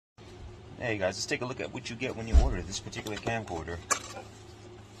Hey guys, let's take a look at what you get when you order this particular camcorder.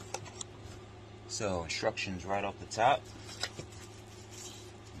 So, instructions right off the top.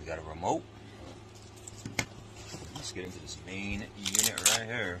 We got a remote. Let's get into this main unit right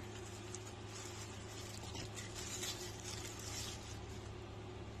here.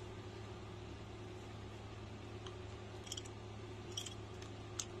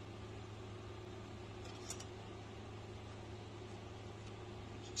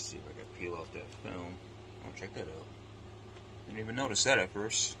 Let's see if I can peel off that film. Oh, check that out. Didn't even notice that at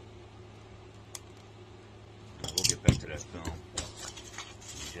first. We'll get back to that film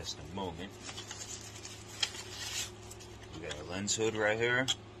in just a moment. We got our lens hood right here.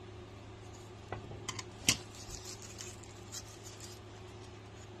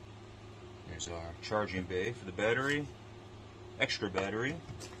 There's our charging bay for the battery, extra battery,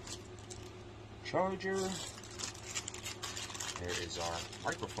 charger. There is our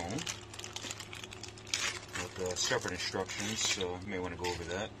microphone with separate instructions, so you may want to go over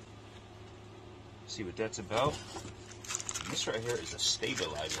that. See what that's about. And this right here is a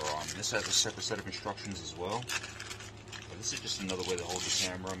stabilizer arm. This has a separate set of instructions as well. But this is just another way to hold the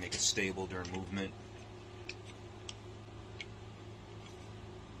camera, make it stable during movement.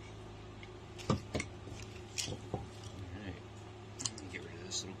 Alright, get rid of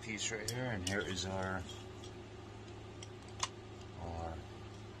this little piece right here, and here is our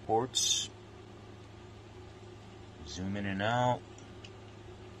ports. Zoom in and out.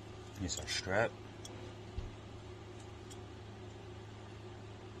 Here's our strap.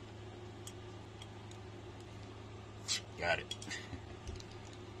 Got it.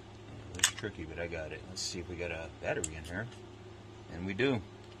 It looks tricky, but I got it. Let's see if we got a battery in here. And we do.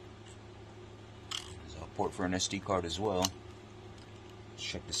 There's a port for an SD card as well. Let's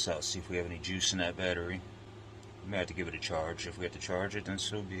check this out, see if we have any juice in that battery. We may have to give it a charge. If we have to charge it, then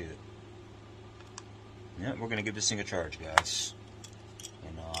so be it. Yeah, we're going to give this thing a charge, guys.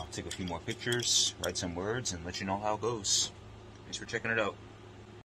 And I'll take a few more pictures, write some words, and let you know how it goes. Thanks for checking it out.